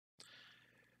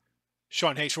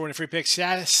Sean Higgs for Runnin Free Picks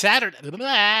Saturday,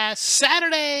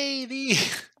 the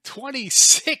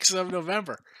 26th of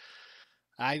November.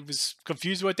 I was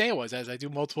confused what day it was as I do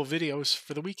multiple videos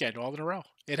for the weekend all in a row.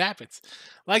 It happens.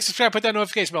 Like, subscribe, put that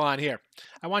notification bell on here.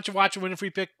 I want you to watch a Runnin Free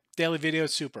Pick daily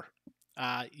videos, super.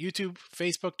 YouTube,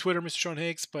 Facebook, Twitter, Mr. Sean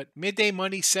Higgs. But midday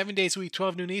money, 7 days a week,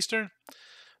 12 noon Eastern.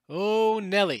 Oh,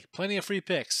 Nelly. Plenty of free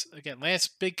picks. Again,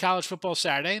 last big college football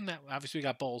Saturday. And obviously, we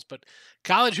got bowls. But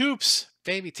college hoops,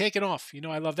 baby, taking off. You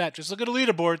know I love that. Just look at the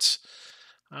leaderboards.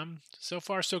 So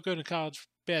far, so good in college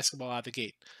basketball out of the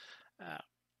gate.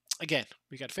 Again,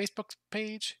 we got a Facebook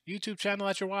page, YouTube channel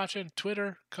that you're watching,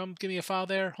 Twitter. Come give me a follow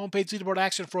there. Homepage leaderboard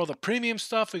action for all the premium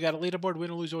stuff. We got a leaderboard,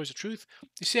 win or lose, always the truth.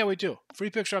 You see how we do.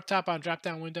 Free picks are up top on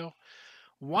drop-down window.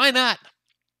 Why not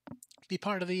be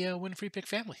part of the Win Free Pick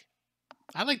family?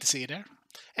 I'd like to see you there.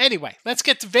 Anyway, let's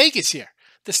get to Vegas here.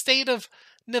 The state of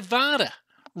Nevada,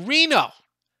 Reno,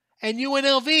 and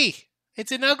UNLV.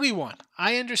 It's an ugly one.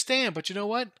 I understand, but you know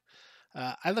what?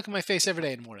 I look at my face every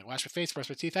day in the morning. Wash my face, brush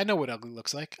my teeth. I know what ugly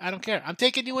looks like. I don't care. I'm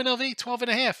taking UNLV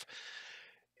 12.5.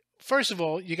 First of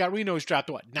all, you got Reno's dropped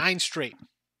what? 9 straight.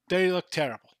 They look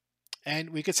terrible. And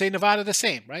we could say Nevada the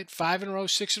same, right? 5 in a row,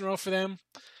 6 in a row for them.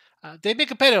 They've been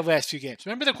competitive last few games.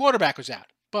 Remember the quarterback was out.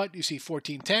 But you see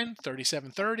 14-10,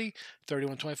 37-30,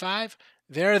 31-25.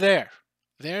 They're there.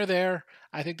 They're there.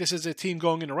 I think this is a team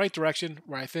going in the right direction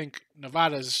where I think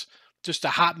Nevada's just a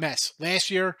hot mess. Last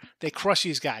year, they crushed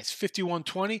these guys,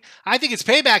 51-20. I think it's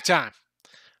payback time.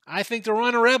 I think the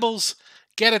Runnin Rebels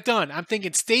get it done. I'm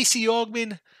thinking Stacey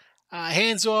Augmon,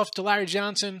 hands off to Larry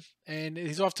Johnson, and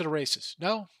he's off to the races.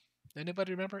 No?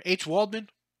 Anybody remember? H. Waldman?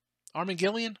 Armin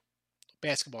Gillian?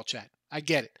 Basketball chat. I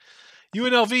get it.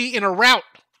 UNLV in a rout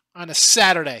on a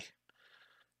Saturday.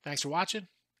 Thanks for watching.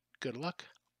 Good luck.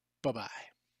 Bye-bye.